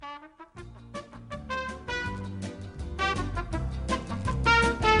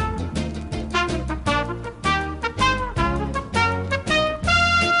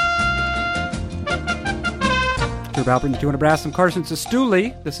Herb Alpert. And if you want to brass some Carson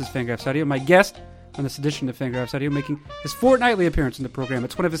Sestouli, this is Fangraphs Audio, my guest on this edition of Fangraphs Audio, making his fortnightly appearance in the program.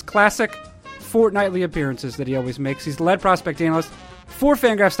 It's one of his classic fortnightly appearances that he always makes. He's the lead prospect analyst for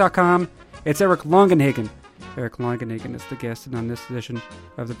Fangraphs.com. It's Eric Longenhagen. Eric Longenhagen is the guest, and on this edition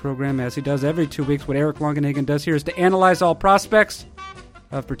of the program, as he does every 2 weeks, what Eric Longenhagen does here is to analyze all prospects.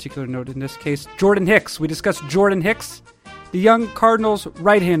 Of particular note in this case, Jordan Hicks. We discussed Jordan Hicks, the young Cardinals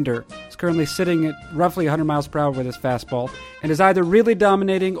right-hander. He's currently sitting at roughly 100 miles per hour with his fastball and is either really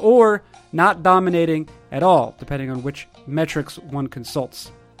dominating or not dominating at all, depending on which metrics one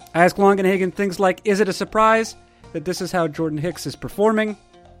consults. I asked Longenhagen things like, is it a surprise that this is how Jordan Hicks is performing?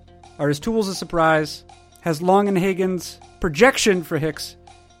 Are his tools a surprise? Has Longenhagen's projection for Hicks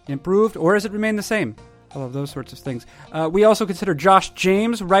improved, or has it remained the same? All of those sorts of things. We also consider Josh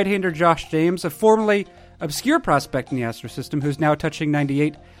James, right-hander Josh James, a formerly obscure prospect in the Astros system who's now touching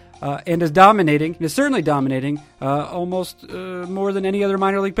 98 and is dominating, and is certainly dominating almost more than any other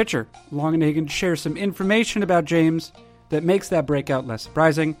minor league pitcher. Longenhagen shares some information about James that makes that breakout less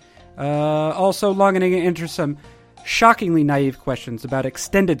surprising. Also, Longenhagen enters some shockingly naive questions about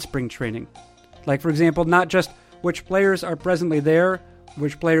extended spring training. Like, for example, not just which players are presently there,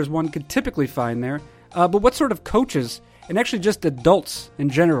 which players one could typically find there, but what sort of coaches, and actually just adults in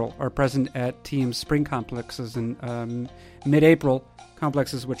general, are present at teams' spring complexes in mid-April,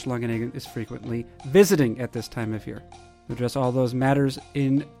 complexes which Longenhagen is frequently visiting at this time of year. We'll address all those matters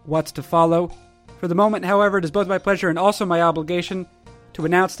in what's to follow. For the moment, however, it is both my pleasure and also my obligation to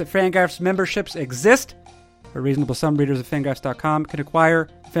announce that Fangraphs memberships exist. A reasonable sum, readers of Fangraphs.com can acquire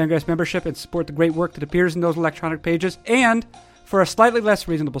Fangraphs membership and support the great work that appears in those electronic pages. And for a slightly less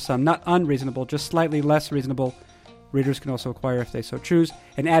reasonable sum, not unreasonable, just slightly less reasonable, readers can also acquire, if they so choose,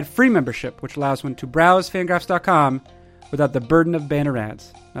 an ad-free membership, which allows one to browse Fangraphs.com without the burden of banner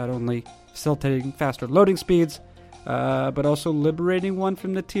ads, not only facilitating faster loading speeds, but also liberating one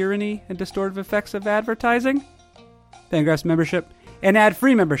from the tyranny and distortive effects of advertising. Fangraphs membership and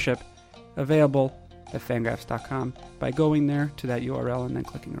ad-free membership available at Fangraphs.com by going there to that URL and then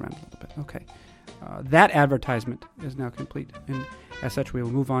clicking around a little bit. Okay. That advertisement is now complete, and as such, we will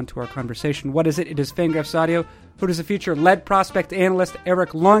move on to our conversation. What is it? It is Fangraphs Audio. Who does it feature? Lead prospect analyst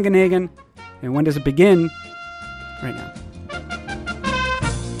Eric Longenhagen. And when does it begin? Right now.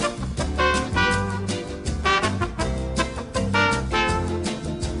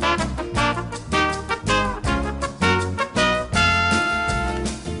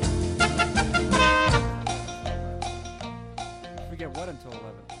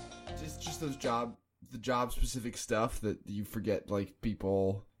 The job specific stuff that you forget, like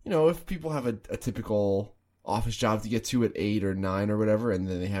people, if people have a typical office job to get to at 8 or 9 or whatever, and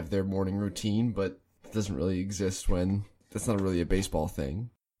then they have their morning routine, but it doesn't really exist when that's not really a baseball thing.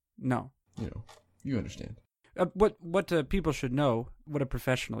 No. You understand. What people should know, what a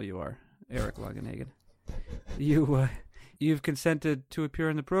professional you are, Eric Longenhagen. You've consented to appear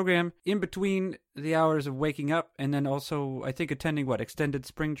in the program in between the hours of waking up and then also, I think, attending, extended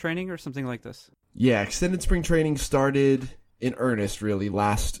spring training or something like this? Yeah, extended spring training started in earnest, really,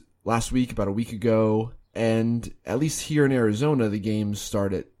 last week, about a week ago. And at least here in Arizona, the games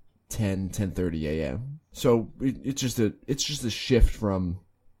start at 10:30 a.m. So it's just a shift from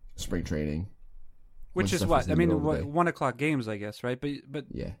spring training. Which is what? I mean, 1 o'clock games, I guess, right? But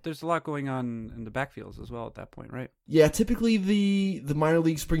yeah, there's a lot going on in the backfields as well at that point, right? Yeah, typically the minor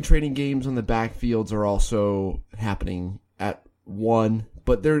league spring training games on the backfields are also happening at 1,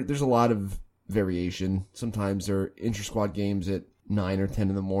 but there's a lot of variation. Sometimes they're inter-squad games at 9 or 10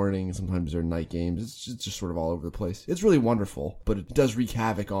 in the morning. Sometimes they're night games. It's just sort of all over the place. It's really wonderful, but it does wreak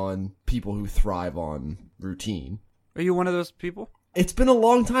havoc on people who thrive on routine. Are you one of those people? It's been a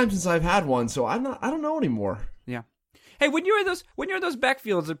long time since I've had one, so I don't know anymore. Yeah. Hey, when you're in those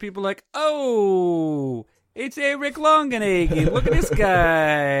backfields, are people like, oh, it's Eric Longenhagen. Look at this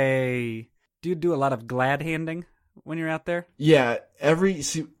guy. Do you do a lot of glad handing when you're out there? Yeah, every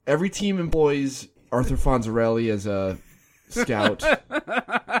team employs Arthur Fonzarelli as a scout.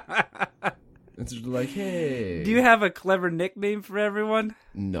 It's just like, hey. Do you have a clever nickname for everyone?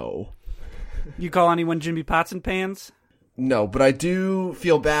 No. You call anyone Jimmy Pots and Pans? No, but I do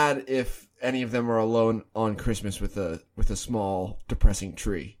feel bad if any of them are alone on Christmas with a small, depressing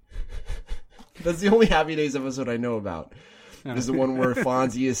tree. That's the only Happy Days episode I know about. Is the one where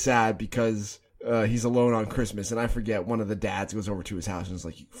Fonzie is sad because he's alone on Christmas, and I forget, one of the dads goes over to his house and is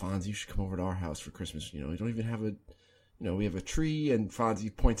like, Fonzie, you should come over to our house for Christmas. We don't even have we have a tree, and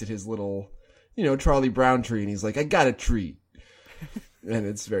Fonzie points at his little, Charlie Brown tree, and he's like, I got a tree. And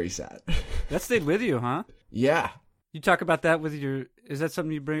it's very sad. That stayed with you, huh? Yeah. You talk about that with is that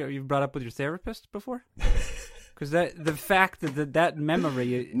something you've brought up with your therapist before? Because the fact that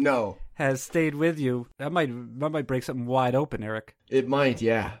memory No. has stayed with you, that might break something wide open, Eric. It might,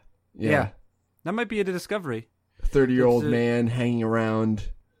 yeah. That might be a discovery. 30-year-old man hanging around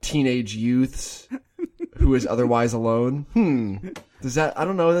teenage youths who is otherwise alone. Does that, I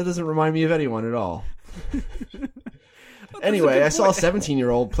don't know, that doesn't remind me of anyone at all. Anyway, I saw a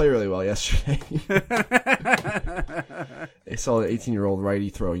 17-year-old play really well yesterday. I saw an 18-year-old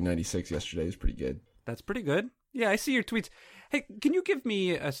righty throwing 96 yesterday. It was pretty good. That's pretty good. Yeah, I see your tweets. Hey, can you give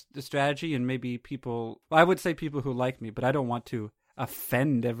me a strategy and maybe people, I would say people who like me, but I don't want to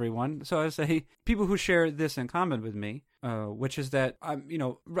offend everyone. So I would say people who share this in common with me, which is that I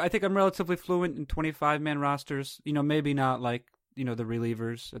think I'm relatively fluent in 25-man rosters, maybe not like, the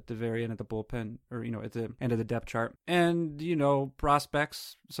relievers at the very end of the bullpen or, at the end of the depth chart. And,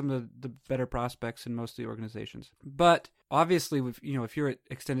 prospects, some of the better prospects in most of the organizations. But obviously, if you're at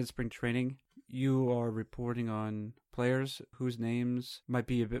extended spring training, you are reporting on players whose names might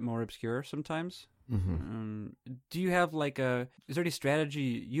be a bit more obscure sometimes. Mm-hmm. Do you have is there any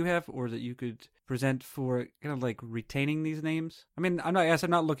strategy you have or that you could present for kind of like retaining these names? I mean, I'm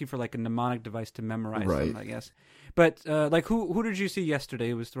not looking for like a mnemonic device to memorize them, I guess. But who did you see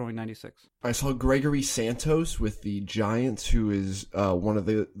yesterday who was throwing 96? I saw Gregory Santos with the Giants, who is one of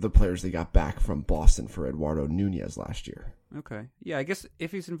the players they got back from Boston for Eduardo Nunez last year. Okay. Yeah, I guess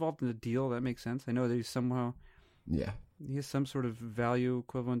if he's involved in the deal, that makes sense. I know that he's somehow... Yeah. He has some sort of value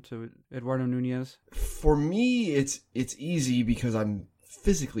equivalent to Eduardo Nunez. For me, it's easy because I'm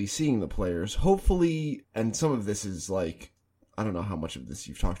physically seeing the players. Hopefully, and some of this is like, I don't know how much of this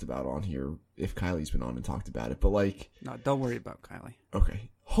you've talked about on here, if Kylie's been on and talked about it, but like... No, don't worry about Kylie. Okay.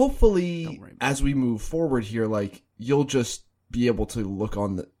 Hopefully, as we move forward here, like, you'll just be able to look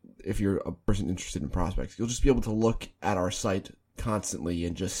on if you're a person interested in prospects, you'll just be able to look at our site constantly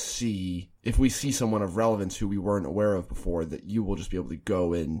and just see if we see someone of relevance who we weren't aware of before, that you will just be able to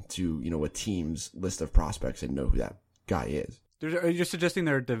go into a team's list of prospects and know who that guy is. Are you suggesting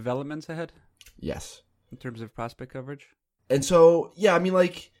there are developments ahead? Yes. In terms of prospect coverage? And so, yeah, I mean,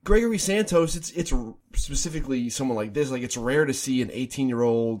 like, Gregory Santos, it's specifically someone like this. Like, it's rare to see an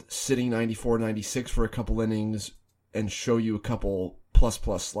 18-year-old sitting 94, 96 for a couple innings and show you a couple plus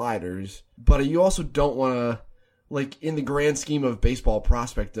sliders. But you also don't want to... Like, in the grand scheme of baseball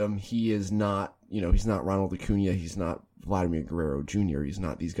prospectum, he is not, he's not Ronald Acuna, he's not Vladimir Guerrero Jr., he's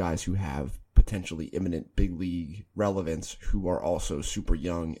not these guys who have potentially imminent big league relevance who are also super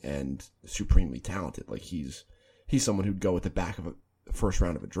young and supremely talented. Like, he's someone who'd go at the back of a first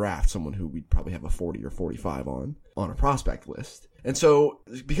round of a draft, someone who we'd probably have a 40 or 45 on a prospect list. And so,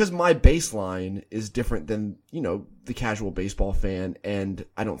 because my baseline is different than, the casual baseball fan, and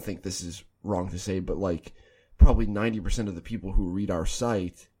I don't think this is wrong to say, but like, probably 90% of the people who read our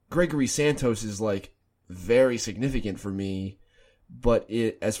site, Gregory Santos is like very significant for me, but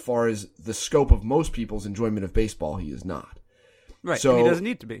as far as the scope of most people's enjoyment of baseball, he is not. Right. So he doesn't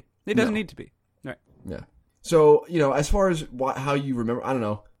need to be. He doesn't need to be. Right. Yeah. So, as far as how you remember, I don't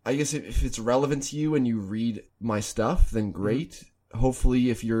know. I guess if it's relevant to you and you read my stuff, then great. Mm-hmm.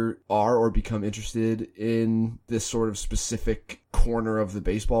 Hopefully, if you are or become interested in this sort of specific corner of the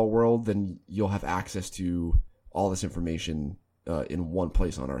baseball world, then you'll have access to all this information in one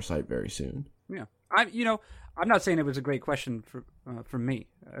place on our site very soon. Yeah, I'm not saying it was a great question for me.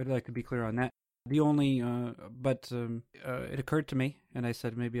 I'd like to be clear on that. The only, it occurred to me, and I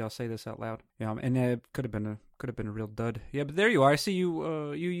said maybe I'll say this out loud. Yeah, and it could have been a real dud. Yeah, but there you are. I see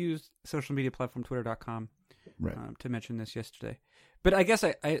you used social media platform Twitter.com to mention this yesterday. But I guess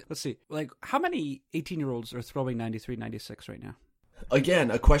I let's see, like how many 18-year-olds are throwing 93, 96 right now? Again,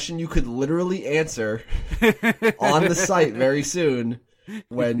 a question you could literally answer on the site very soon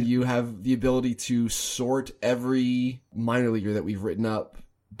when you have the ability to sort every minor leaguer that we've written up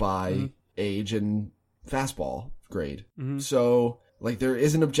by age and fastball grade. Mm-hmm. So, like, there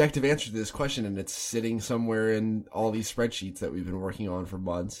is an objective answer to this question, and it's sitting somewhere in all these spreadsheets that we've been working on for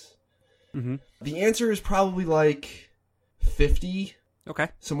months. Mm-hmm. The answer is probably like 50. Okay.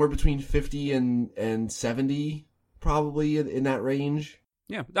 Somewhere between 50 and 70. Probably in that range.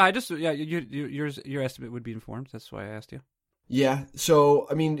 Yeah, your estimate would be informed. That's why I asked you. Yeah, so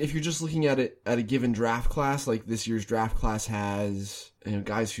I mean, if you're just looking at it at a given draft class, like this year's draft class has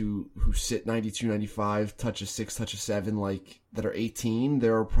guys who sit 92, 95, touch a 6, touch a 7, like that are 18.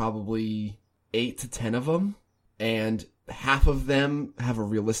 There are probably 8 to 10 of them, and half of them have a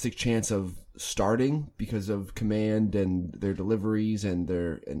realistic chance of starting because of command and their deliveries and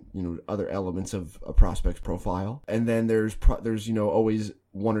their other elements of a prospect's profile. And then there's always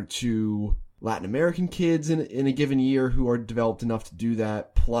 1 or 2 Latin American kids in a given year who are developed enough to do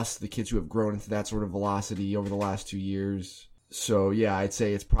that, plus the kids who have grown into that sort of velocity over the last 2 years. So yeah, I'd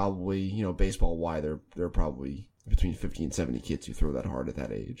say it's probably, baseball wide, there are probably between 50 and 70 kids who throw that hard at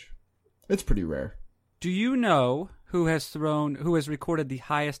that age. It's pretty rare. Do you know who has recorded the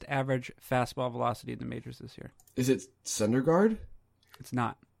highest average fastball velocity in the majors this year? Is it Syndergaard? It's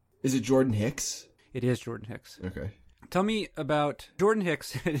not. Is it Jordan Hicks? It is Jordan Hicks. Okay. Tell me about Jordan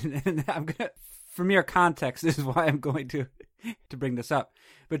Hicks. And for mere context, this is why I'm going to bring this up.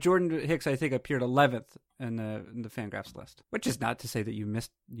 But Jordan Hicks, I think, appeared 11th in the Fangraphs list, which is not to say that you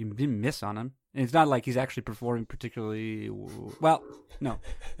didn't miss on him. And it's not like he's actually performing particularly well. No,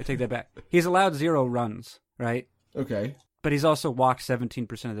 I take that back. He's allowed 0 runs, right? Okay. But he's also walked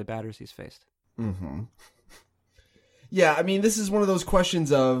 17% of the batters he's faced. Mm-hmm. Yeah, I mean, this is one of those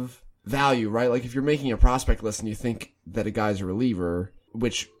questions of value, right? Like if you're making a prospect list and you think that a guy's a reliever,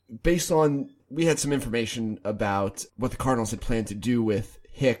 which based on, we had some information about what the Cardinals had planned to do with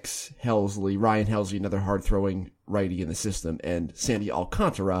Hicks, Ryan Helsley, another hard-throwing righty in the system, and Sandy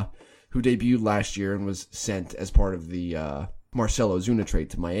Alcantara, who debuted last year and was sent as part of the Marcell Ozuna trade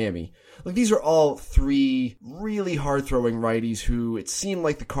to Miami. Like these are all 3 really hard-throwing righties who it seemed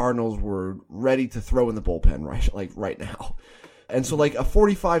like the Cardinals were ready to throw in the bullpen right now. And so like a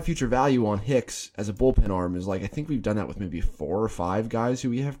 45 future value on Hicks as a bullpen arm is like, I think we've done that with maybe 4 or 5 guys who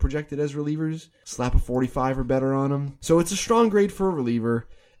we have projected as relievers. Slap a 45 or better on them. So it's a strong grade for a reliever.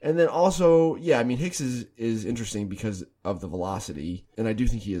 And then also, yeah, I mean, Hicks is interesting because of the velocity. And I do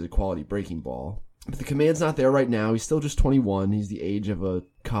think he is a quality breaking ball. But the command's not there right now. He's still just 21. He's the age of a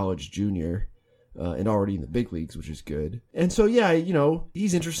college junior. And already in the big leagues, which is good. And so, yeah,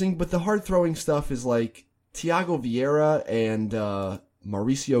 he's interesting. But the hard throwing stuff is like, Thiago Vieira and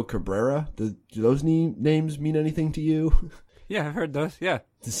Mauricio Cabrera. Do those names mean anything to you? Yeah, I've heard those, yeah.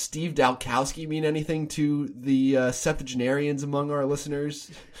 Does Steve Dalkowski mean anything to the septuagenarians among our listeners?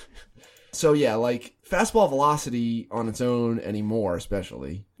 So yeah, like fastball velocity on its own anymore,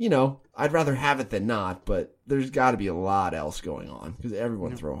 especially. I'd rather have it than not, but there's got to be a lot else going on because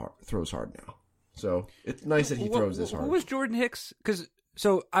everyone throws hard now. So it's nice that he throws this hard. Who was Jordan Hicks?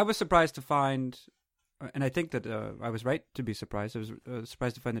 So I was surprised to find... And I think that I was right to be surprised. I was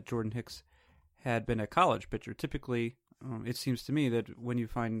surprised to find that Jordan Hicks had been a college pitcher. Typically, it seems to me that when you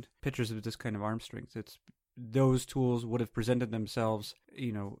find pitchers of this kind of arm strength, those tools would have presented themselves,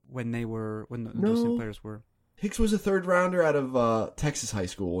 when those same players were. Hicks was a 3rd rounder out of Texas high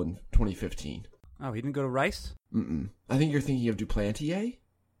school in 2015. Oh, he didn't go to Rice? Mm-mm. I think you're thinking of Duplantier?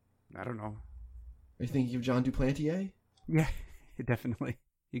 I don't know. Are you thinking of John Duplantier? Yeah, definitely.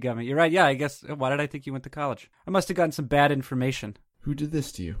 You got me. You're right. Yeah, I guess. Why did I think you went to college? I must have gotten some bad information. Who did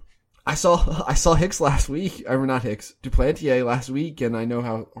this to you? I saw Hicks last week. Or not Hicks. Duplantier last week, and I know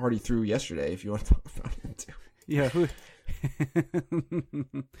how hard he threw yesterday. If you want to talk about him too. Yeah.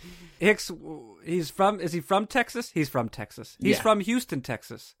 Hicks. Is he from Texas? He's from Texas. He's from Houston,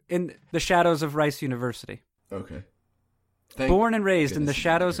 Texas, in the shadows of Rice University. Okay. Born and raised in the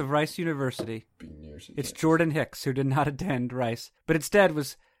shadows of Rice University, it's Jordan Hicks, who did not attend Rice, but instead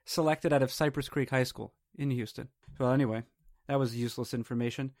was selected out of Cypress Creek High School in Houston. Well, anyway, that was useless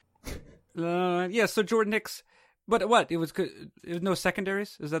information. So Jordan Hicks, but what? It was no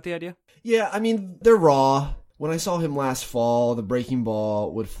secondaries? Is that the idea? Yeah, I mean, they're raw. When I saw him last fall, the breaking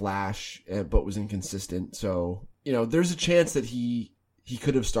ball would flash, but was inconsistent. So, there's a chance that he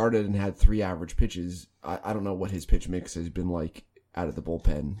could have started and had 3 average pitches. I don't know what his pitch mix has been like out of the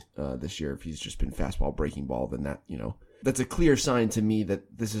bullpen this year. If he's just been fastball, breaking ball, then that's a clear sign to me that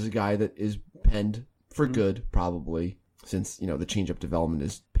this is a guy that is penned for good, probably, since, the changeup development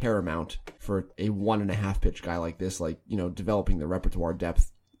is paramount for a 1.5 pitch guy like this. Like, developing the repertoire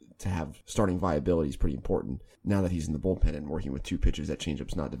depth to have starting viability is pretty important now that he's in the bullpen and working with 2 pitches that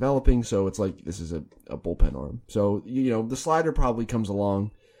changeup's not developing. So it's like this is a bullpen arm. So, the slider probably comes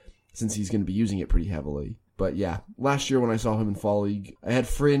along since he's going to be using it pretty heavily. But yeah, last year when I saw him in Fall League, I had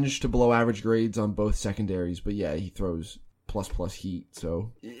fringe to below average grades on both secondaries. But yeah, he throws plus heat.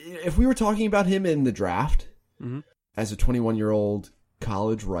 So if we were talking about him in the draft as a 21-year-old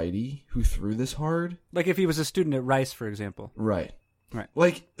college righty who threw this hard. Like if he was a student at Rice, for example. Right.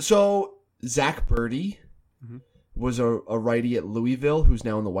 Like, so Zach Birdie was a righty at Louisville who's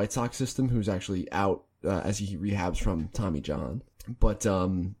now in the White Sox system, who's actually out as he rehabs from Tommy John. But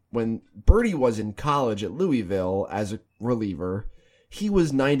when Birdie was in college at Louisville as a reliever, he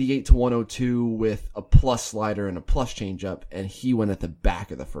was 98 to 102 with a plus slider and a plus changeup, and he went at the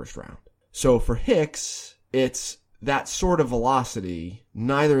back of the first round. So for Hicks, it's that sort of velocity.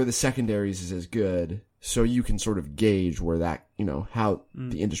 Neither of the secondaries is as good. So you can sort of gauge where that, how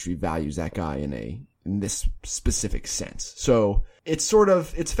the industry values that guy in this specific sense. So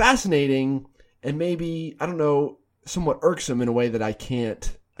it's fascinating and maybe, I don't know, somewhat irksome in a way that I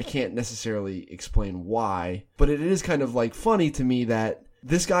can't necessarily explain why, but it is kind of like funny to me that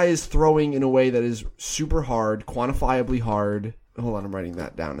this guy is throwing in a way that is super hard, quantifiably hard. Hold on, I'm writing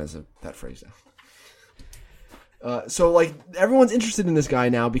that down as that phrase now. So like everyone's interested in this guy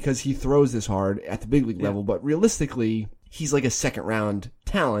now because he throws this hard at the big league level, but realistically, he's like a second round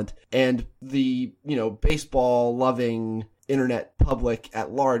talent, and the, baseball loving internet public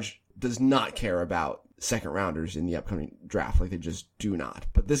at large does not care about second rounders in the upcoming draft. Like, they just do not.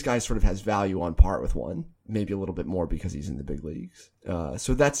 But this guy sort of has value on par with one, maybe a little bit more because he's in the big leagues.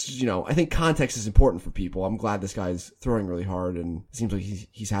 So that's, I think context is important for people. I'm glad this guy's throwing really hard and it seems like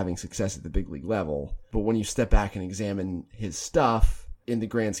he's having success at the big league level. But when you step back and examine his stuff in the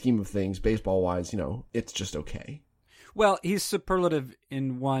grand scheme of things, baseball wise, it's just okay. Well, he's superlative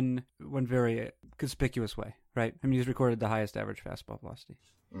in one very conspicuous way, right? I mean, he's recorded the highest average fastball velocity.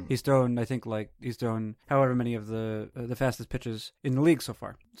 He's thrown, I think, however many of the fastest pitches in the league so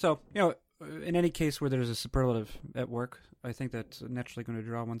far. So, in any case where there's a superlative at work, I think that's naturally going to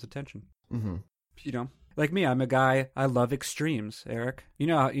draw one's attention. Mm-hmm. Like me, I'm a guy, I love extremes, Eric. You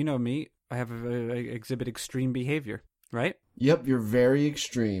know me, I have exhibit extreme behavior, right? Yep, you're very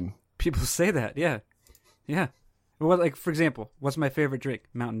extreme. People say that, yeah. Yeah. Well, like, for example, what's my favorite drink?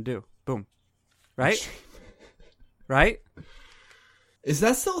 Mountain Dew. Boom. Right? Right? Is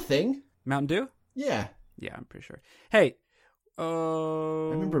that still a thing? Mountain Dew? Yeah. Yeah, I'm pretty sure. Hey, I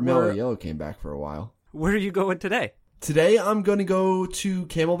remember Mellow Yellow came back for a while. Where are you going today? Today, I'm going to go to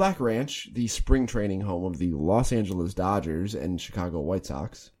Camelback Ranch, the spring training home of the Los Angeles Dodgers and Chicago White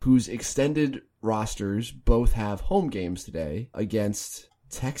Sox, whose extended rosters both have home games today against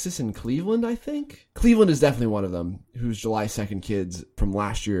Texas and Cleveland, I think. Cleveland is definitely one of them, whose July 2nd kids from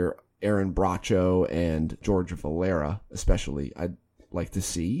last year, Aaron Bracho and George Valera, especially, I'd like to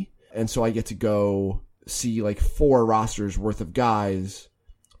see. And so I get to go see like 4 rosters worth of guys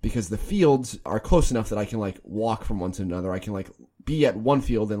because the fields are close enough that I can like walk from one to another. I can like be at one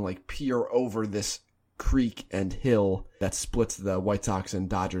field and like peer over this creek and hill that splits the White Sox and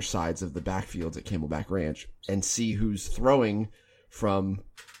Dodgers sides of the backfields at Camelback Ranch and see who's throwing from,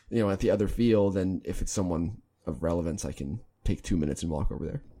 at the other field. And if it's someone of relevance, I can take 2 minutes and walk over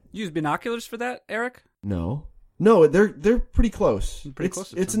there. Use binoculars for that, Eric? No, they're pretty close.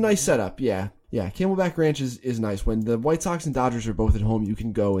 It's a nice setup. Yeah. Camelback Ranch is nice. When the White Sox and Dodgers are both at home, you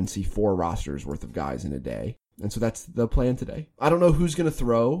can go and see 4 rosters worth of guys in a day. And so that's the plan today. I don't know who's going to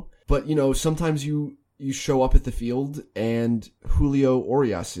throw, but sometimes you show up at the field and Julio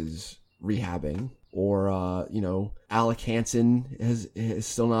Urias is rehabbing, or Alec Hansen has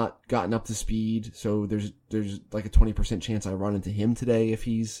still not gotten up to speed. So there's like a 20% chance I run into him today if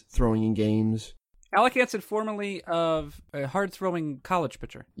he's throwing in games. Alec Hansen, formerly of a hard-throwing college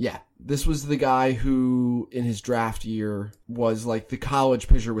pitcher. Yeah, this was the guy who, in his draft year, was like the college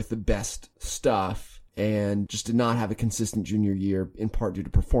pitcher with the best stuff and just did not have a consistent junior year, in part due to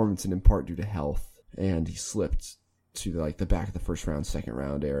performance and in part due to health. And he slipped to the back of the first round, second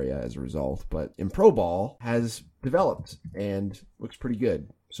round area as a result. But in pro ball, has developed and looks pretty good.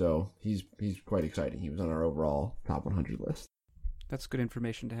 So he's quite exciting. He was on our overall top 100 list. That's good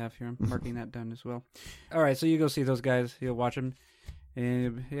information to have here. I'm marking that down as well. All right, so you go see those guys. You'll watch them.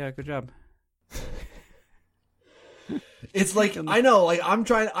 And yeah, good job. It's like, I know, like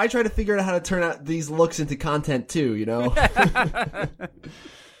I try to figure out how to turn out these looks into content too,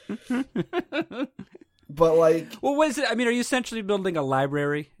 But like, well, what is it? I mean, are you essentially building a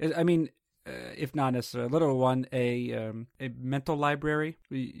library? I mean, if not necessarily a literal one, a mental library.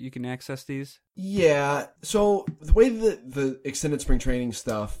 You can access these. Yeah. So the way that the extended spring training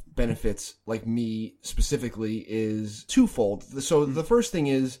stuff benefits, like me specifically, is twofold. So the first thing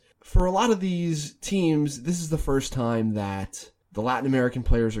is, for a lot of these teams, this is the first time that the Latin American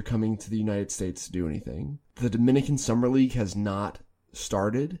players are coming to the United States to do anything. The Dominican Summer League has not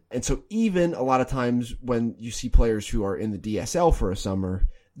started. And so even a lot of times when you see players who are in the DSL for a summer,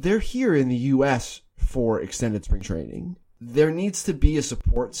 they're here in the U.S. for extended spring training. There needs to be a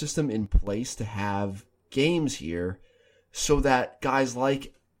support system in place to have games here so that guys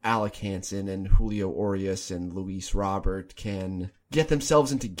like Alec Hansen and Julio Urias and Luis Robert can get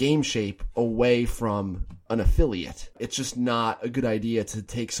themselves into game shape away from an affiliate. It's just not a good idea to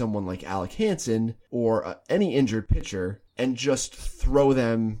take someone like Alec Hansen or any injured pitcher and just throw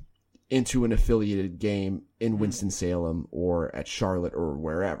them into an affiliated game in Winston-Salem or at Charlotte or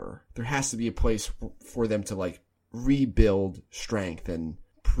wherever. There has to be a place for them to like rebuild strength and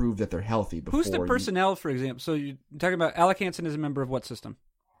prove that they're healthy before. Who's the personnel, for example? So you're talking about Alec Hansen is a member of what system?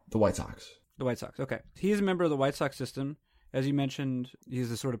 The White Sox. The White Sox, okay. He's a member of the White Sox system. As you mentioned, he's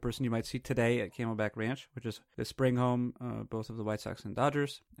the sort of person you might see today at Camelback Ranch, which is the spring home both of the White Sox and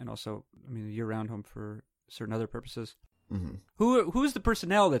Dodgers, and also, a year-round home for certain other purposes. Mm-hmm. Who's the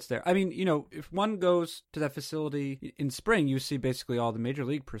personnel that's there? If one goes to that facility in spring, you see basically all the major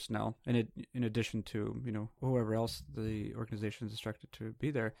league personnel, in addition to whoever else the organization is instructed to be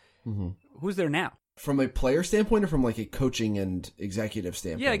there. Mm-hmm. Who's there now? From a player standpoint, or from like a coaching and executive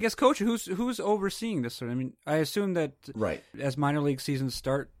standpoint? Yeah, I guess coach. Who's overseeing this? I assume that right as minor league seasons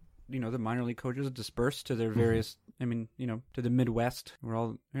start, the minor league coaches disperse to their various. To the Midwest, where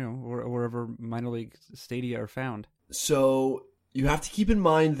all or wherever minor league stadia are found. So you have to keep in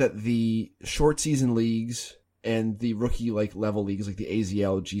mind that the short season leagues and the rookie level leagues like the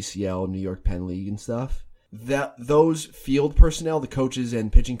AZL, GCL, New York Penn League and stuff, that those field personnel, the coaches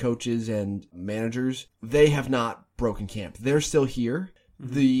and pitching coaches and managers, they have not broken camp. They're still here.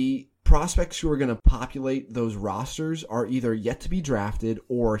 Mm-hmm. The prospects who are going to populate those rosters are either yet to be drafted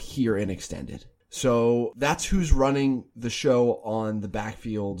or here and extended. So that's who's running the show on the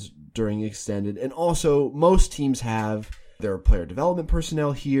backfields during extended. And also, most teams have their player development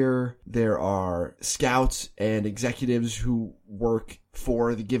personnel here. There are scouts and executives who work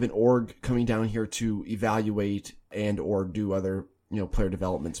for the given org coming down here to evaluate and or do other, player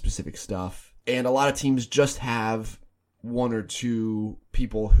development specific stuff. And a lot of teams just have one or two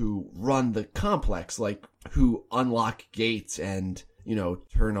people who run the complex, like who unlock gates and,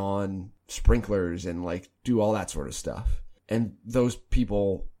 turn on sprinklers and do all that sort of stuff. And those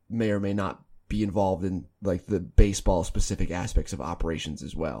people may or may not be involved in the baseball specific aspects of operations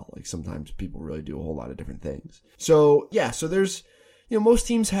as well. Sometimes people really do a whole lot of different things. So so there's, most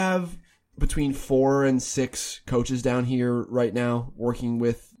teams have between 4 and 6 coaches down here right now working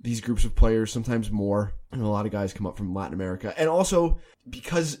with these groups of players, sometimes more. And a lot of guys come up from Latin America. And also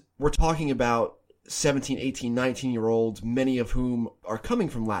because we're talking about 17, 18, 19-year-olds, many of whom are coming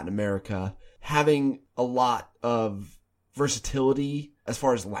from Latin America, having a lot of versatility as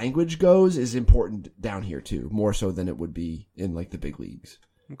far as language goes is important down here too, more so than it would be in the big leagues.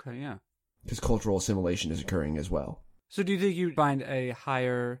 Okay, yeah. Because cultural assimilation is occurring as well. So do you think you'd find a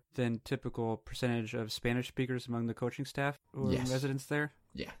higher than typical percentage of Spanish speakers among the coaching staff or residents there?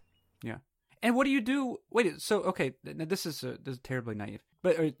 Yeah. Yeah. And what do you do? Wait, so, okay, now this is terribly naive.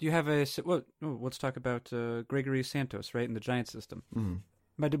 But you have let's talk about Gregory Santos, right, in the Giants system. Mm-hmm.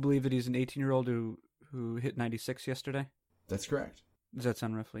 Am I to believe that he's an 18-year-old who hit 96 yesterday? That's correct. Does that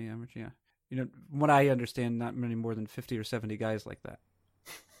sound roughly average? Yeah. From what I understand, not many more than 50 or 70 guys like that.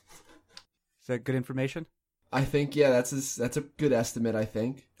 Is that good information? I think, that's a good estimate, I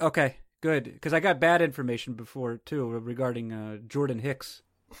think. Okay, good. Because I got bad information before, too, regarding Jordan Hicks,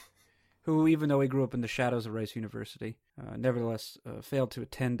 who, even though he grew up in the shadows of Rice University, nevertheless failed to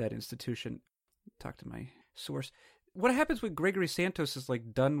attend that institution. Talk to my source. What happens when Gregory Santos is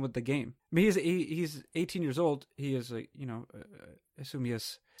done with the game? He's 18 years old. He is I assume he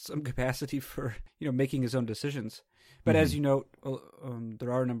has some capacity for making his own decisions. But as you note,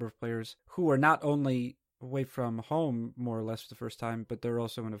 there are a number of players who are not only away from home more or less for the first time, but they're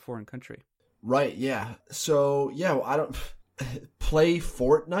also in a foreign country. Right. Yeah. So I don't play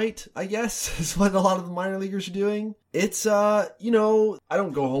Fortnite, I guess, is what a lot of the minor leaguers are doing. It's I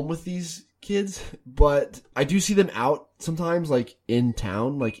don't go home with these kids, but I do see them out sometimes, in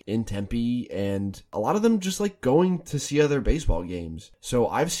town, in Tempe, and a lot of them just going to see other baseball games. So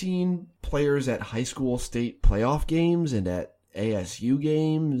I've seen players at high school state playoff games and at ASU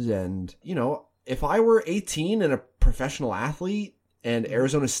games, and if I were 18 and a professional athlete and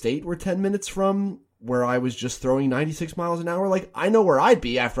Arizona State were 10 minutes from where I was just throwing 96 miles an hour, I know where I'd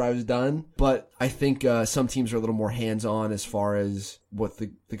be after I was done. But I think some teams are a little more hands-on as far as what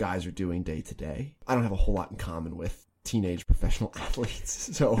the guys are doing day to day. I don't have a whole lot in common with teenage professional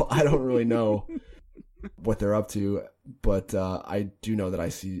athletes, so I don't really know what they're up to. But I do know that I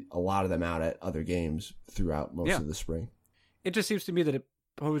see a lot of them out at other games throughout most of the spring. It just seems to me that it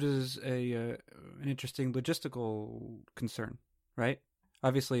poses an interesting logistical concern, right?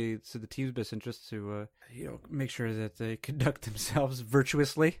 Obviously, it's in the team's best interest to make sure that they conduct themselves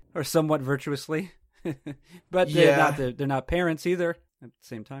virtuously or somewhat virtuously, but they're not parents either at the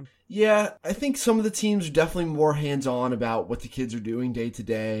same time. Yeah, I think some of the teams are definitely more hands-on about what the kids are doing day to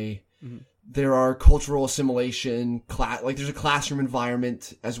day. Mm-hmm. There are cultural assimilation, there's a classroom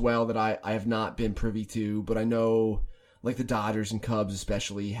environment as well that I have not been privy to, but I know the Dodgers and Cubs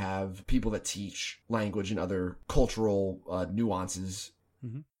especially have people that teach language and other cultural nuances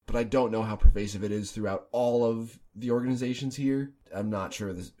but I don't know how pervasive it is throughout all of the organizations here. I'm not sure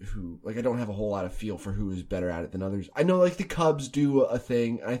I don't have a whole lot of feel for who is better at it than others. I know like the Cubs do a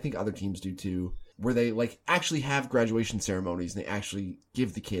thing, and I think other teams do too, where they like actually have graduation ceremonies and they actually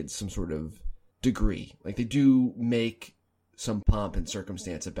give the kids some sort of degree. Like they do make some pomp and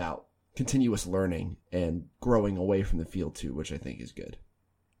circumstance about continuous learning and growing away from the field too, which I think is good.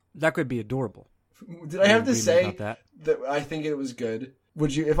 That could be adorable. Did I have to say that I think it was good?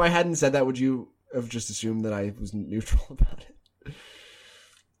 Would you, if I hadn't said that, would you have just assumed that I was neutral about it?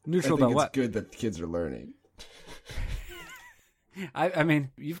 Neutral about what? It's good that the kids are learning. I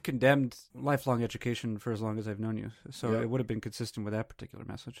mean, you've condemned lifelong education for as long as I've known you, so Yep. It would have been consistent with that particular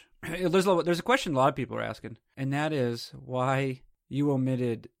message. There's a question a lot of people are asking, and that is why you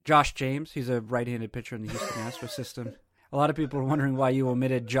omitted Josh James. He's a right-handed pitcher in the Houston Astros system. A lot of people are wondering why you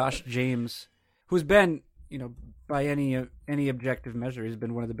omitted Josh James, who's been, by any objective measure, he's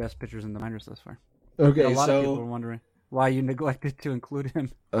been one of the best pitchers in the minors thus far. Okay, a lot of people are wondering why you neglected to include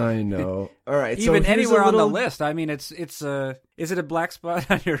him. I know. All right, even anywhere on the list. I mean, is it a black spot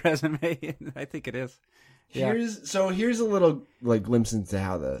on your resume? I think it is. Here's a little like glimpse into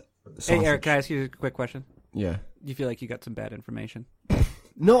how the sausage... Hey, Eric, can I ask you a quick question? Yeah. Do you feel like you got some bad information?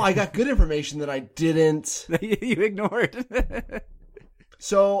 No, I got good information that I didn't. You ignored.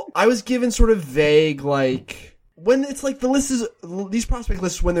 So I was given sort of vague, like, when it's like these prospect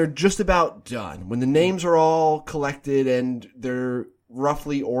lists, when they're just about done, when the names are all collected and they're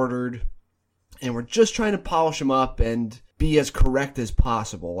roughly ordered, and we're just trying to polish them up and be as correct as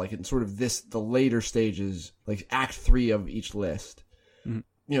possible, like in sort of the later stages, like Act 3 of each list.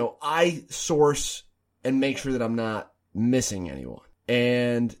 Mm-hmm. I source and make sure that I'm not missing anyone.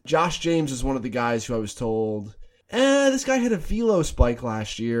 And Josh James is one of the guys who I was told, this guy had a velo spike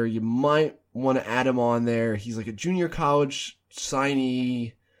last year. You might want to add him on there. He's like a junior college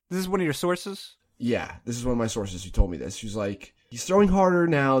signee. This is one of your sources? Yeah, this is one of my sources who told me this. He's like, he's throwing harder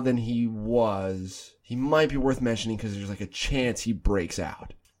now than he was. He might be worth mentioning because there's like a chance he breaks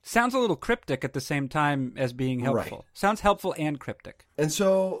out. Sounds a little cryptic at the same time as being helpful. Right. Sounds helpful and cryptic. And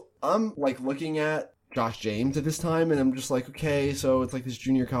so I'm like looking at Josh James at this time, and I'm just like, okay, so it's like this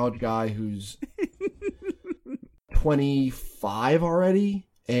junior college guy who's 25 already,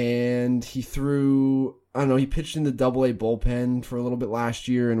 and he threw, I don't know, he pitched in the AA bullpen for a little bit last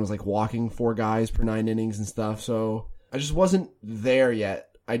year and was like walking 4 guys per 9 innings and stuff, so I just wasn't there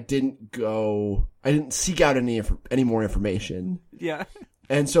yet. I didn't seek out any more information. Yeah.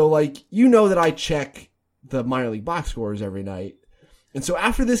 And so, like, that I check the minor league box scores every night. And so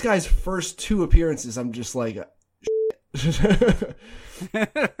after this guy's first 2 appearances, I'm just like,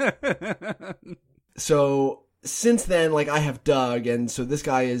 So since then, like, I have dug, and so this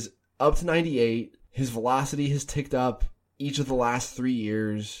guy is up to 98. His velocity has ticked up each of the last 3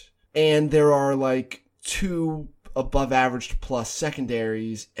 years. And there are, like, 2 above average plus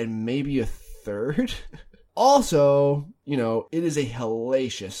secondaries and maybe a third. Also, it is a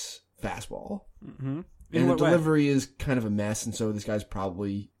hellacious fastball. Mm-hmm. And the delivery is kind of a mess, and so this guy's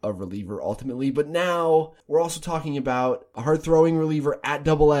probably a reliever ultimately. But now we're also talking about a hard-throwing reliever at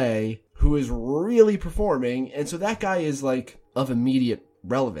AA who is really performing, and so that guy is, like, of immediate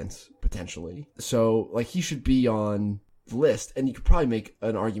relevance, potentially. So, like, he should be on the list, and you could probably make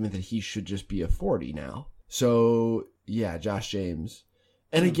an argument that he should just be a 40 now. So, yeah, Josh James.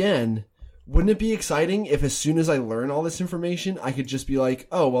 And again, wouldn't it be exciting if as soon as I learn all this information, I could just be like,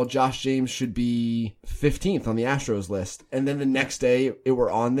 oh, well, Josh James should be 15th on the Astros list. And then the next day it were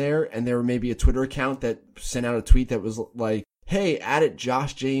on there, and there were maybe a Twitter account that sent out a tweet that was like, hey, added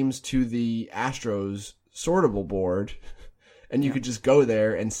Josh James to the Astros sortable board. And you could just go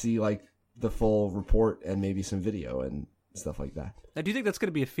there and see like the full report and maybe some video and stuff like that. Now, do you think that's going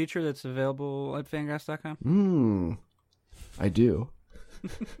to be a feature that's available at Fangraphs.com? I do.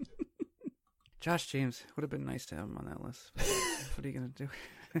 Josh James, would have been nice to have him on that list. What are you going to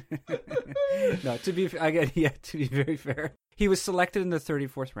do? No, to be very fair, he was selected in the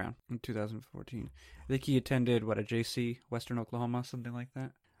 34th round in 2014. I think he attended, a JC, Western Oklahoma, something like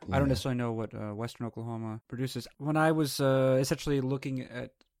that. Yeah. I don't necessarily know what Western Oklahoma produces. When I was essentially looking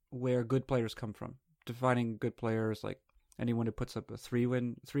at where good players come from, defining good players, like anyone who puts up a three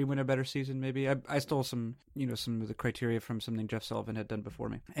win or better season, maybe. I stole some of the criteria from something Jeff Sullivan had done before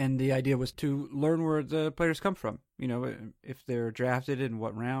me. And the idea was to learn where the players come from. If they're drafted in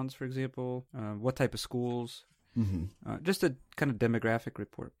what rounds, for example, what type of schools, just a kind of demographic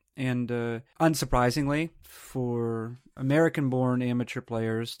report. And unsurprisingly, for American-born amateur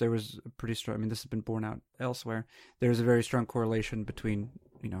players, there was a pretty strong, this has been borne out elsewhere, there's a very strong correlation between,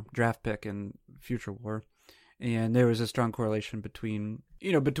 draft pick and future WAR. And there was a strong correlation between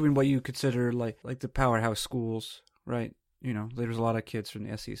between what you consider like the powerhouse schools, right? There's a lot of kids from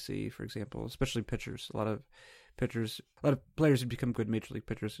the SEC, for example, especially pitchers. A lot of players who become good major league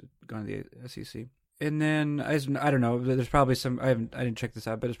pitchers gone to the SEC. And then I don't know. There's probably some. I didn't check this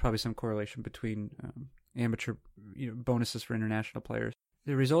out, but there's probably some correlation between amateur bonuses for international players.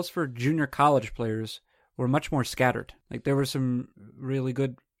 The results for junior college players were much more scattered. Like there were some really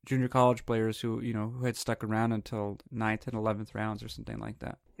good junior college players who had stuck around until 9th and 11th rounds or something like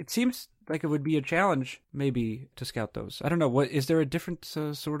that. It seems like it would be a challenge maybe to scout those. I don't know. Is there a different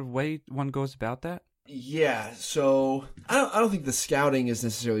sort of way one goes about that? Yeah, so I don't think the scouting is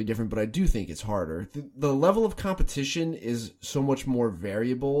necessarily different, but I do think it's harder. The level of competition is so much more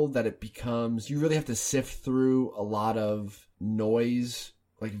variable that it becomes, you really have to sift through a lot of noise,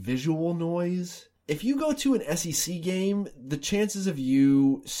 like visual noise. If you go to an SEC game, the chances of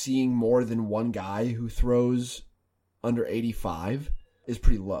you seeing more than one guy who throws under 85 is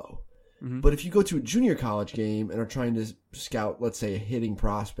pretty low. Mm-hmm. But if you go to a junior college game and are trying to scout, let's say, a hitting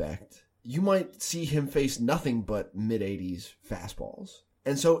prospect, you might see him face nothing but mid-80s fastballs.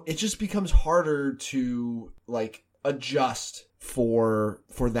 And so it just becomes harder to like adjust for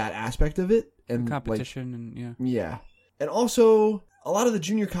that aspect of it. And competition and Yeah. And also a lot of the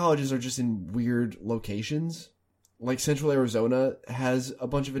junior colleges are just in weird locations. Like Central Arizona has a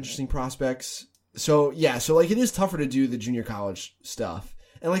bunch of interesting prospects. So like it is tougher to do the junior college stuff.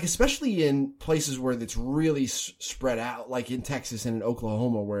 And like, especially in places where it's really spread out, like in Texas and in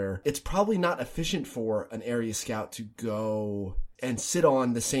Oklahoma, where it's probably not efficient for an area scout to go and sit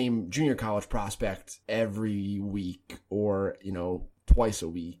on the same junior college prospect every week or, twice a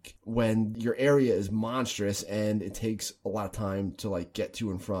week when your area is monstrous and it takes a lot of time to like get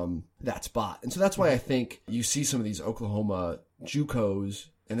to and from that spot. And so that's why I think you see some of these Oklahoma JUCOs,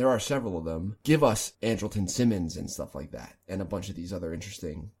 and there are several of them, give us Andrelton Simmons and stuff like that, and a bunch of these other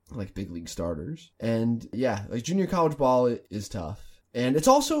interesting, like, big league starters. And, yeah, like, junior college ball is tough. And it's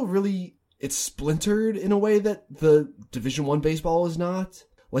also really, it's splintered in a way that the Division I baseball is not.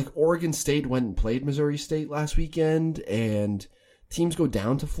 Like, Oregon State went and played Missouri State last weekend, and teams go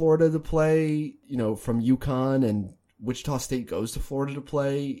down to Florida to play, from UConn, and Wichita State goes to Florida to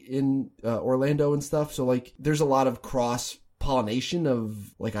play in Orlando and stuff. So, like, there's a lot of cross-pollination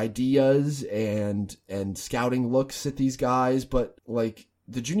of like ideas and scouting looks at these guys, but like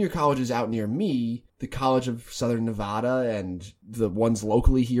the junior colleges out near me, the College of Southern Nevada and the ones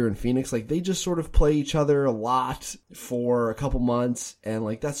locally here in Phoenix, like they just sort of play each other a lot for a couple months, and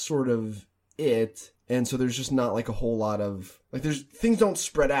like that's sort of it. And so there's just not like a whole lot of like things don't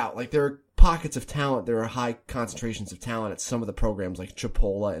spread out. Like there are pockets of talent. There are high concentrations of talent at some of the programs like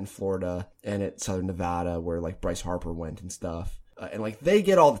Chipola in Florida and at Southern Nevada where like Bryce Harper went and stuff. And like they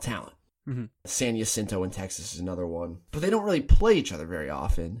get all the talent. Mm-hmm. San Jacinto in Texas is another one. But they don't really play each other very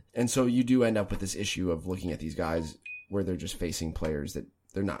often. And so you do end up with this issue of looking at these guys where they're just facing players that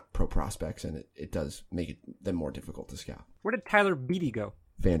they're not pro prospects, and it does make them more difficult to scout. Where did Tyler Beatty go?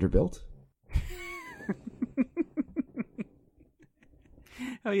 Vanderbilt.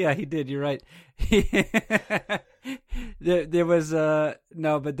 Oh yeah, he did. You're right. there was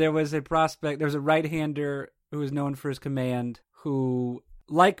there was a prospect. There was a right-hander who was known for his command, who,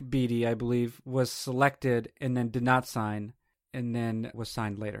 like Beatty, I believe, was selected and then did not sign, and then was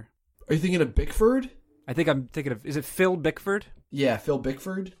signed later. Are you thinking of Bickford? I think I'm thinking of. Is it Phil Bickford? Yeah, Phil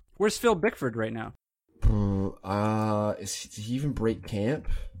Bickford. Where's Phil Bickford right now? Did he even break camp?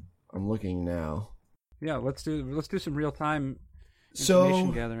 I'm looking now. Yeah, let's do some real time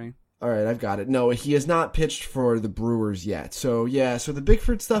information gathering. All right, I've got it. No, he has not pitched for the Brewers yet. So yeah, so the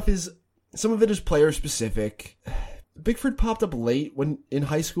Bickford stuff is, some of it is player specific. Bickford popped up late when in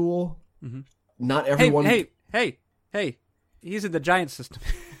high school. Mm-hmm. Not everyone. Hey! He's in the Giants system.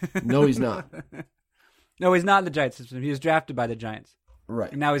 No, he's not. No, he's not in the Giants system. He was drafted by the Giants. Right.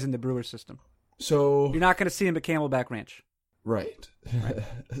 And now he's in the Brewers system. So you're not going to see him at Camelback Ranch. Right.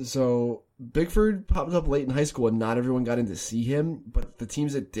 So Bickford popped up late in high school and not everyone got in to see him, but the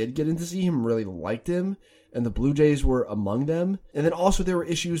teams that did get in to see him really liked him, and the Blue Jays were among them. And then also there were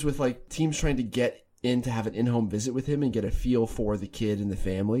issues with like teams trying to get in to have an in-home visit with him and get a feel for the kid and the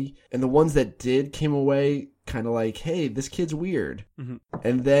family. And the ones that did came away kind of like, hey, this kid's weird. Mm-hmm.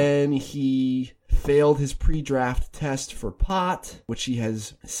 And then he failed his pre-draft test for pot, which he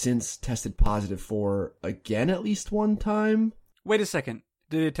has since tested positive for again at least one time. Wait a second.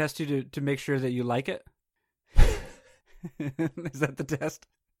 Did it test you to make sure that you like it? Is that the test?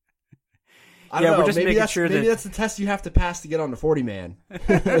 I don't know. We're just maybe that's the test you have to pass to get on the 40-man.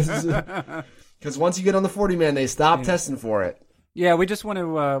 Because once you get on the 40-man, they stop testing for it. Yeah, we just want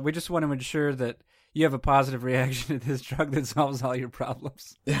to ensure that you have a positive reaction to this drug that solves all your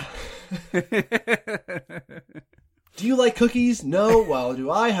problems. Yeah. Do you like cookies? No? Well, do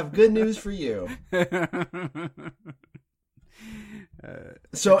I have good news for you?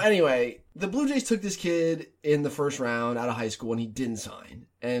 So anyway, the Blue Jays took this kid in the first round out of high school and he didn't sign.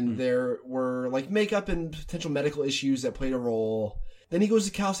 And there were like makeup and potential medical issues that played a role. Then he goes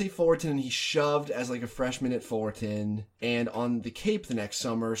to Cal State Fullerton and he's shoved as like a freshman at Fullerton and on the Cape the next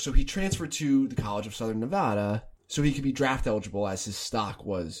summer. So he transferred to the College of Southern Nevada so he could be draft eligible as his stock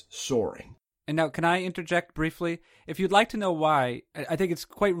was soaring. And now, can I interject briefly? If you'd like to know why, I think it's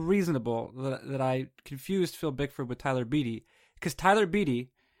quite reasonable that I confused Phil Bickford with Tyler Beatty, because Tyler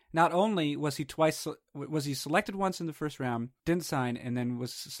Beatty, not only was he selected once in the first round, didn't sign, and then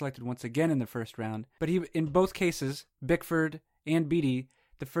was selected once again in the first round, but he, in both cases, Bickford and Beatty,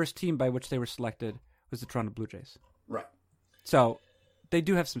 the first team by which they were selected was the Toronto Blue Jays. Right. So they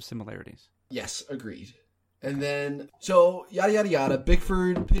do have some similarities. Yes, agreed. And then, so, yada, yada, yada.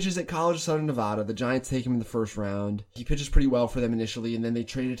 Bickford pitches at College of Southern Nevada. The Giants take him in the first round. He pitches pretty well for them initially, and then they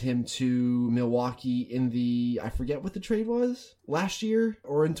traded him to Milwaukee in the, I forget what the trade was, last year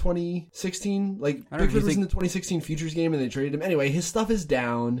or in 2016. Like, Bickford was in the 2016 Futures game, and they traded him. Anyway, his stuff is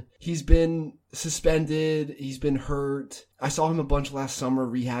down. He's been suspended. He's been hurt. I saw him a bunch last summer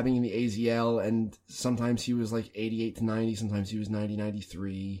rehabbing in the AZL, and sometimes he was like 88 to 90, sometimes he was 90,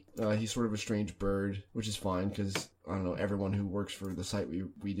 93. He's sort of a strange bird, which is fine because, I don't know, everyone who works for the site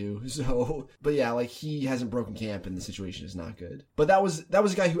we do. So, but yeah, like he hasn't broken camp and the situation is not good. But that was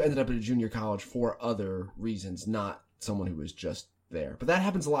a guy who ended up at a junior college for other reasons, not someone who was just there. But that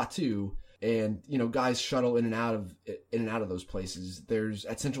happens a lot too. And, you know, guys shuttle in and out of those places. There's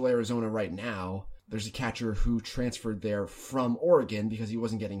at Central Arizona right now, there's a catcher who transferred there from Oregon because he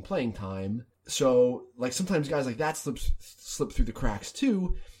wasn't getting playing time. So, like, sometimes guys like that slip through the cracks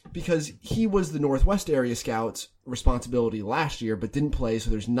too, because he was the Northwest area scout's responsibility last year, but didn't play, so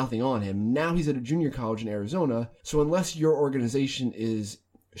there's nothing on him. Now he's at a junior college in Arizona. So unless your organization is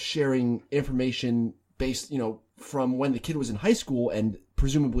sharing information based, you know, from when the kid was in high school and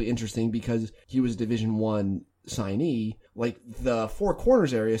presumably interesting because he was a Division I signee, like the Four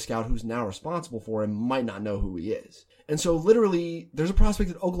Corners area scout who's now responsible for him might not know who he is. And so literally there's a prospect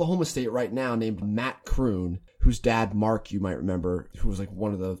at Oklahoma State right now named Matt Kroon, whose dad, Mark, you might remember, who was like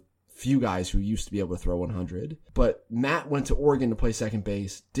one of the few guys who used to be able to throw 100. But Matt went to Oregon to play second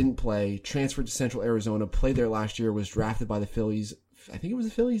base, didn't play, transferred to Central Arizona, played there last year, was drafted by the Phillies. I think it was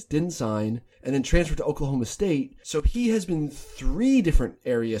the Phillies, didn't sign, and then transferred to Oklahoma State. So he has been 3 different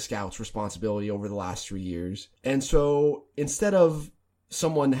area scouts' responsibility over the last 3 years. And so instead of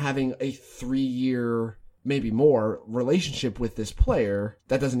someone having a 3-year, maybe more, relationship with this player,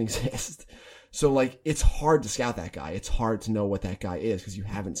 that doesn't exist. So, like, it's hard to scout that guy. It's hard to know what that guy is because you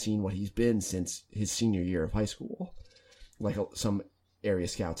haven't seen what he's been since his senior year of high school, like some area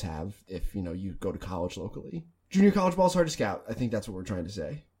scouts have if, you know, you go to college locally. Junior college ball is hard to scout. I think that's what we're trying to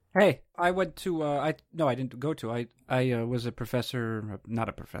say. Hey, I went to I didn't go to. I was a professor, not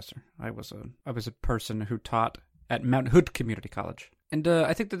a professor. I was a person who taught at Mount Hood Community College. And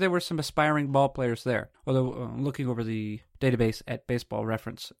I think that there were some aspiring ball players there. Although looking over the database at Baseball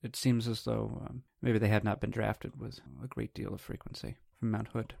Reference, it seems as though maybe they had not been drafted with a great deal of frequency from Mount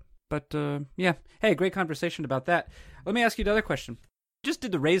Hood. But yeah, hey, great conversation about that. Let me ask you another question. Just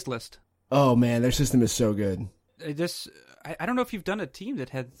did the Rays list. Oh man, their system is so good. I don't know if you've done a team that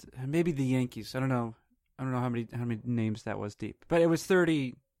had maybe the Yankees. I don't know how many names that was deep, but it was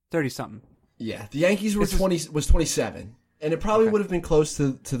 30 something. Yeah, the Yankees was 27, and it probably would have been close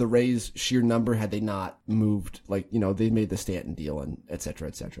to the Rays' sheer number had they not moved. Like, you know, they made the Stanton deal and et cetera,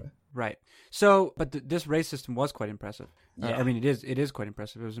 et cetera. Right. So, but this Rays system was quite impressive. Yeah. I mean, it is quite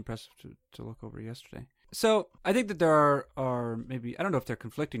impressive. It was impressive to look over yesterday. So I think that there are maybe, I don't know if they're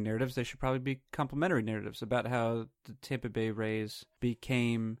conflicting narratives. They should probably be complementary narratives about how the Tampa Bay Rays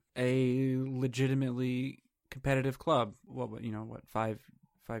became a legitimately competitive club. What 5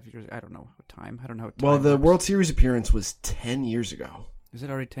 years? I don't know what time. I don't know what time. Well, the works. World Series appearance was 10 years ago. Is it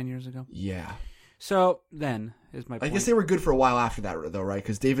already 10 years ago? Yeah. So then is my point. I guess they were good for a while after that, though, right?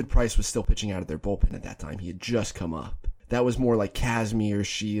 Because David Price was still pitching out of their bullpen at that time. He had just come up. That was more like Kazmir,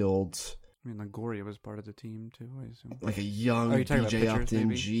 Shields. I mean, Longoria was part of the team, too, I assume. Like a young BJ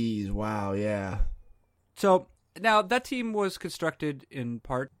Upton. Jeez, wow, yeah. So, now, that team was constructed in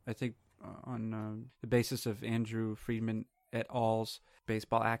part, I think, on the basis of Andrew Friedman et al.'s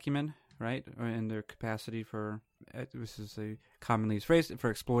baseball acumen, right? And their capacity for, this is a commonly used phrase, for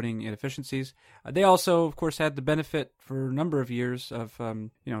exploiting inefficiencies. They also, of course, had the benefit for a number of years of,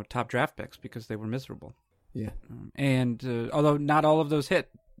 top draft picks because they were miserable. Yeah. And although not all of those hit,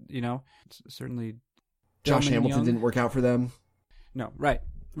 It's certainly Josh dumb and Hamilton young. didn't work out for them. No, right.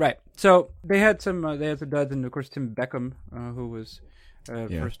 So they had some duds, and of course Tim Beckham, who was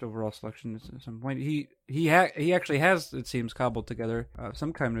first overall selection at some point. He actually has, it seems, cobbled together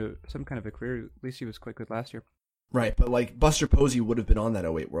some kind of a career. At least he was quite good last year. Right, but like Buster Posey would have been on that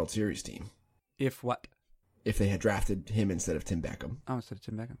 08 World Series team. If what? If they had drafted him instead of Tim Beckham. Oh, instead of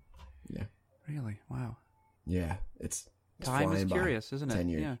Tim Beckham. Yeah. Really? Wow. Yeah, it's Time is flying by. curious, isn't it? 10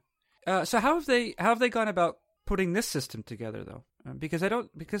 years. Yeah. So how have they gone about putting this system together though? Because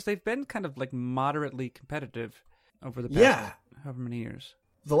they've been kind of like moderately competitive over the past however many years.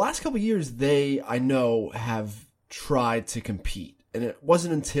 The last couple of years, I know, have tried to compete, and it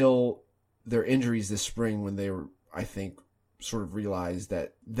wasn't until their injuries this spring when they were, I think, sort of realized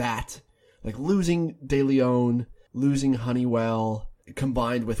that like losing De Leon, losing Honeywell,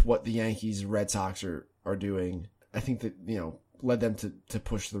 combined with what the Yankees and Red Sox are doing, I think that, led them to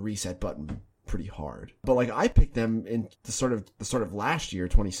push the reset button pretty hard. But like I picked them in the sort of last year,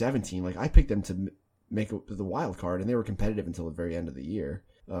 2017, like I picked them to make the wild card, and they were competitive until the very end of the year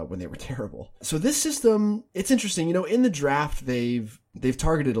when they were terrible. So this system, it's interesting. In the draft, they've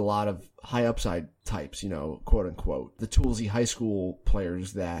targeted a lot of high upside types, quote unquote, the Toolsy high school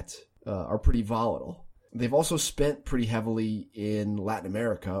players that are pretty volatile. They've also spent pretty heavily in Latin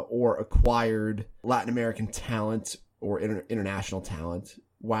America or acquired Latin American talent or international talent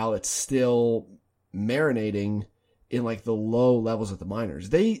while it's still marinating in like the low levels of the minors.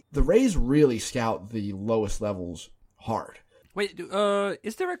 The Rays really scout the lowest levels hard. Wait,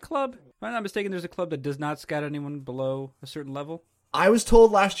 is there a club? If I'm not mistaken, there's a club that does not scout anyone below a certain level? I was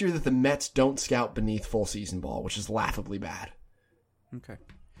told last year that the Mets don't scout beneath full season ball, which is laughably bad. Okay.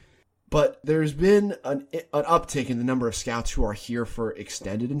 But there's been an uptick in the number of scouts who are here for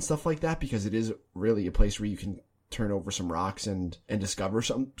extended and stuff like that, because it is really a place where you can turn over some rocks and discover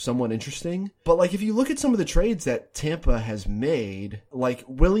someone interesting. But like if you look at some of the trades that Tampa has made, like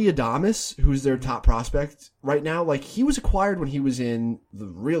Willy Adames, who's their top prospect right now, like he was acquired when he was in the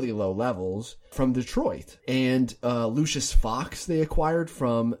really low levels from Detroit. And Lucius Fox they acquired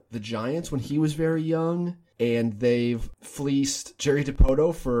from the Giants when he was very young. And they've fleeced Jerry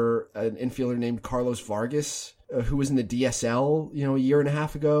DiPoto for an infielder named Carlos Vargas, who was in the DSL, a year and a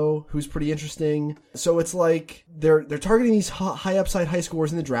half ago, who's pretty interesting. So it's like they're targeting these high upside high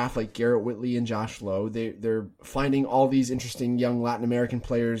scorers in the draft, like Garrett Whitley and Josh Lowe. They're finding all these interesting young Latin American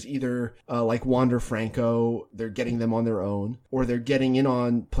players, either like Wander Franco, they're getting them on their own, or they're getting in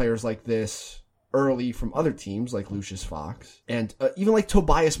on players like this early from other teams like Lucius Fox, and even like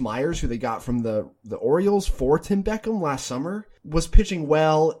Tobias Myers, who they got from the Orioles for Tim Beckham last summer, was pitching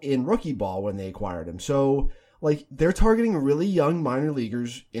well in rookie ball when they acquired him. So like they're targeting really young minor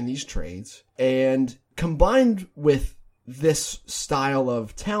leaguers in these trades, and combined with this style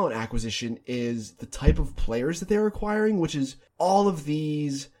of talent acquisition is the type of players that they're acquiring, which is all of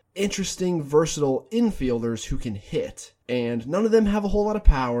these interesting, versatile infielders who can hit, and none of them have a whole lot of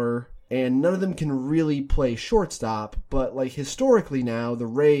power. And none of them can really play shortstop, but like historically now, the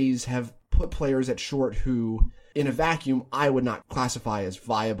Rays have put players at short who, in a vacuum, I would not classify as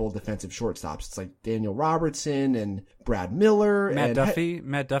viable defensive shortstops. It's like Daniel Robertson and Brad Miller. Matt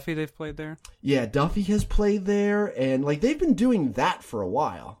Duffy, they've played there? Yeah, Duffy has played there, and like they've been doing that for a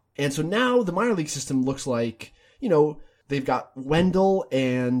while. And so now the minor league system looks like, they've got Wendell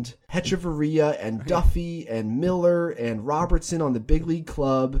and Hechavarria and Duffy and Miller and Robertson on the big league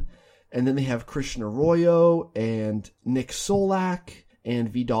club. And then they have Christian Arroyo and Nick Solak and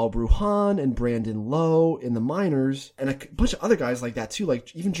Vidal Brujan and Brandon Lowe in the minors, and a bunch of other guys like that too.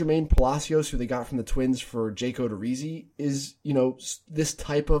 Like even Jermaine Palacios, who they got from the Twins for Jake Odorizzi, is, this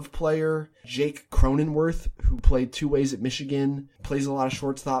type of player. Jake Cronenworth, who played two ways at Michigan, plays a lot of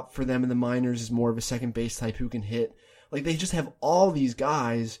shortstop for them in the minors, is more of a second base type who can hit. Like, they just have all these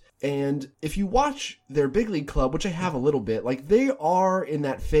guys, and if you watch their big league club, which I have a little bit, like, they are in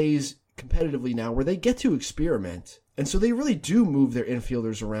that phase competitively now where they get to experiment. And so they really do move their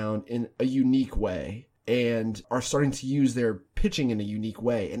infielders around in a unique way and are starting to use their pitching in a unique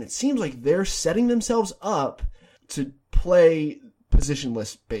way. And it seems like they're setting themselves up to play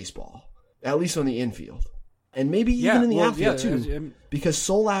positionless baseball, at least on the infield. And maybe even in the outfield, too, because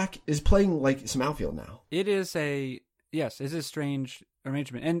Solak is playing, like, some outfield now. It is a strange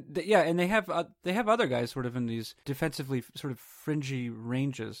arrangement. And and they have other guys sort of in these defensively sort of fringy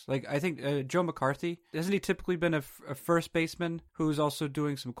ranges. Like, I think Joe McCarthy, hasn't he typically been a first baseman who's also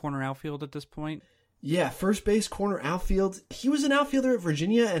doing some corner outfield at this point? Yeah, first base, corner outfield. He was an outfielder at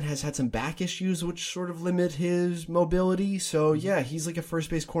Virginia and has had some back issues which sort of limit his mobility. So, yeah, he's like a first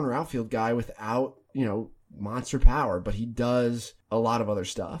base, corner outfield guy without, monster power, but he does a lot of other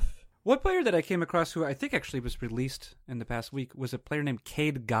stuff. One player that I came across who I think actually was released in the past week was a player named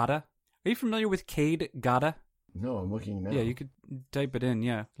Cade Gata. Are you familiar with Cade Gata? No, I'm looking now. Yeah, you could type it in,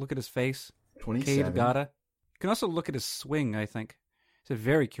 yeah. Look at his face. 27. Cade Gata. You can also look at his swing, I think. It's a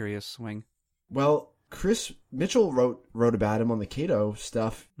very curious swing. Well, Chris Mitchell wrote about him on the Cato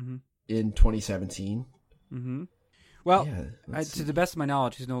stuff in 2017. Mm-hmm. Well, Yeah, to the best of my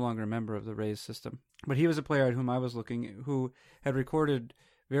knowledge, he's no longer a member of the Rays system. But he was a player at whom I was looking who had recorded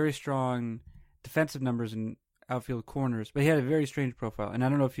very strong defensive numbers in outfield corners, but he had a very strange profile. And I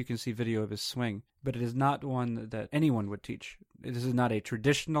don't know if you can see video of his swing, but it is not one that anyone would teach. This is not a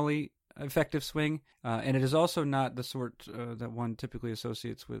traditionally effective swing, and it is also not the sort that one typically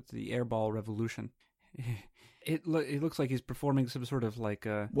associates with the airball revolution. It looks like he's performing some sort of like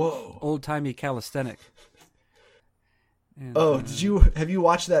old-timey calisthenic. And, have you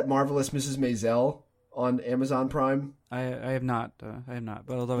watched that Marvelous Mrs. Maisel on Amazon Prime? I have not.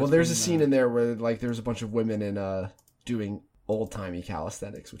 But although there's a scene in there where like there's a bunch of women in doing old-timey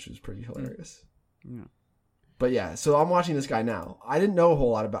calisthenics, which is pretty hilarious. Yeah. But yeah, so I'm watching this guy now. I didn't know a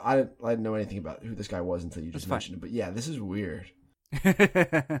whole lot about. I didn't know anything about who this guy was until you just mentioned him. But yeah, this is weird.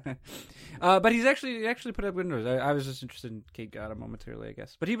 But he actually put up good numbers. I was just interested in Cade Gata momentarily, I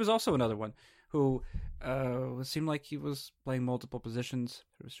guess. But he was also another one who seemed like he was playing multiple positions.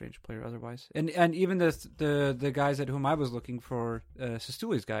 Sort of a strange player otherwise. And even the guys at whom I was looking for,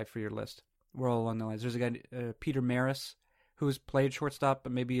 Sestuli's guy for your list, were all along the lines. There's a guy, Peter Maris, who's played shortstop,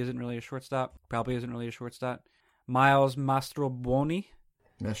 but maybe isn't really a shortstop. Probably isn't really a shortstop. Miles Mastrobuoni.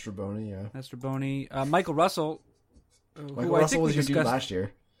 Mastrobuoni. Michael Russell. Michael Russell was your dude last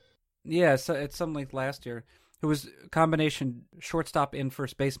year. Yeah, so at some length last year. Who was a combination shortstop and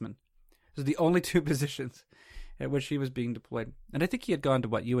first baseman. Those are the only two positions at which he was being deployed. And I think he had gone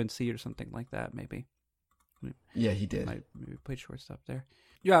to, UNC or something like that, maybe. Yeah, he did. Maybe played shortstop there.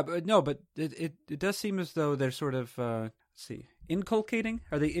 Yeah, but it does seem as though they're sort of, inculcating?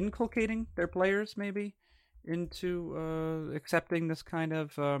 Are they inculcating their players, maybe, into accepting this kind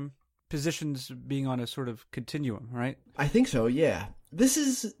of positions being on a sort of continuum, right? I think so, yeah.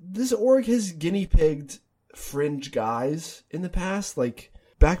 This org has guinea pigged fringe guys in the past, like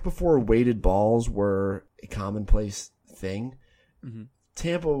back before weighted balls were a commonplace thing. Mm-hmm.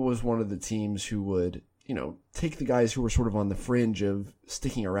 Tampa was one of the teams who would, take the guys who were sort of on the fringe of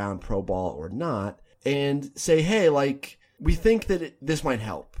sticking around pro ball or not and say, hey, like, we think that this might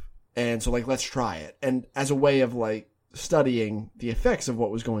help. And so, like, let's try it. And as a way of, like, studying the effects of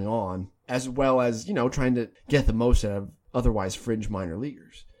what was going on, as well as, trying to get the most out of otherwise fringe minor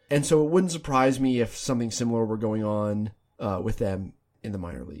leaguers. And so it wouldn't surprise me if something similar were going on with them in the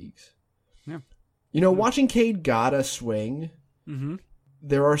minor leagues. Yeah. Watching Cade Gata swing,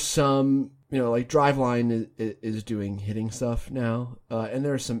 there are some, like Driveline is doing hitting stuff now. And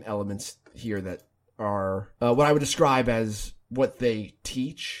there are some elements here that are what I would describe as what they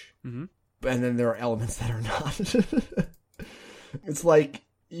teach. Mm-hmm. And then there are elements that are not. It's like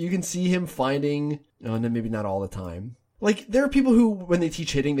you can see him finding, and then maybe not all the time. Like there are people who, when they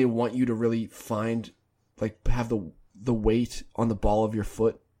teach hitting, they want you to really find, like, have the weight on the ball of your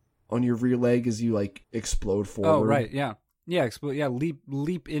foot on your rear leg as you like explode forward. Oh right, yeah, explode, yeah,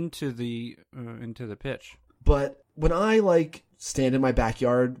 leap into the pitch. But when I like stand in my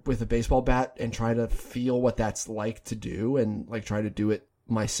backyard with a baseball bat and try to feel what that's like to do, and like try to do it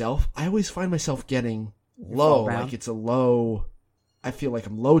myself, I always find myself getting low. Like it's a low. I feel like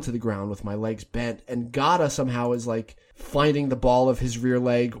I'm low to the ground with my legs bent, and Gata somehow is like finding the ball of his rear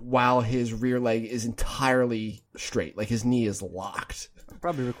leg while his rear leg is entirely straight, like his knee is locked.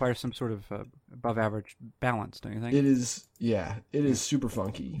 Probably requires some sort of above average balance, don't you think? It is, yeah. It is super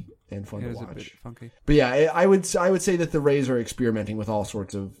funky and fun to watch. It is a bit funky. But yeah, I would say that the Rays are experimenting with all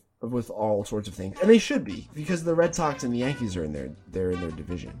sorts of things, and they should be, because the Red Sox and the Yankees are in their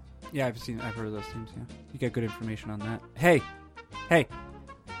division. Yeah, I've heard of those teams. Yeah, you get good information on that. Hey,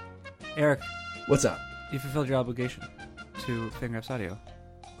 Eric. What's up? You fulfilled your obligation to Fangraphs Audio.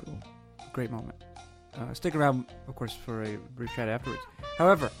 Cool. Great moment. Stick around, of course, for a brief chat afterwards.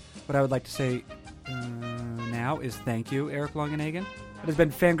 However, what I would like to say now is thank you, Eric Longenhagen. It has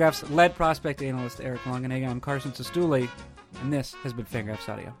been Fangraphs lead prospect analyst Eric Longenhagen. I'm Carson Sestouli, and this has been Fangraphs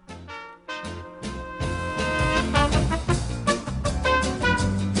Audio.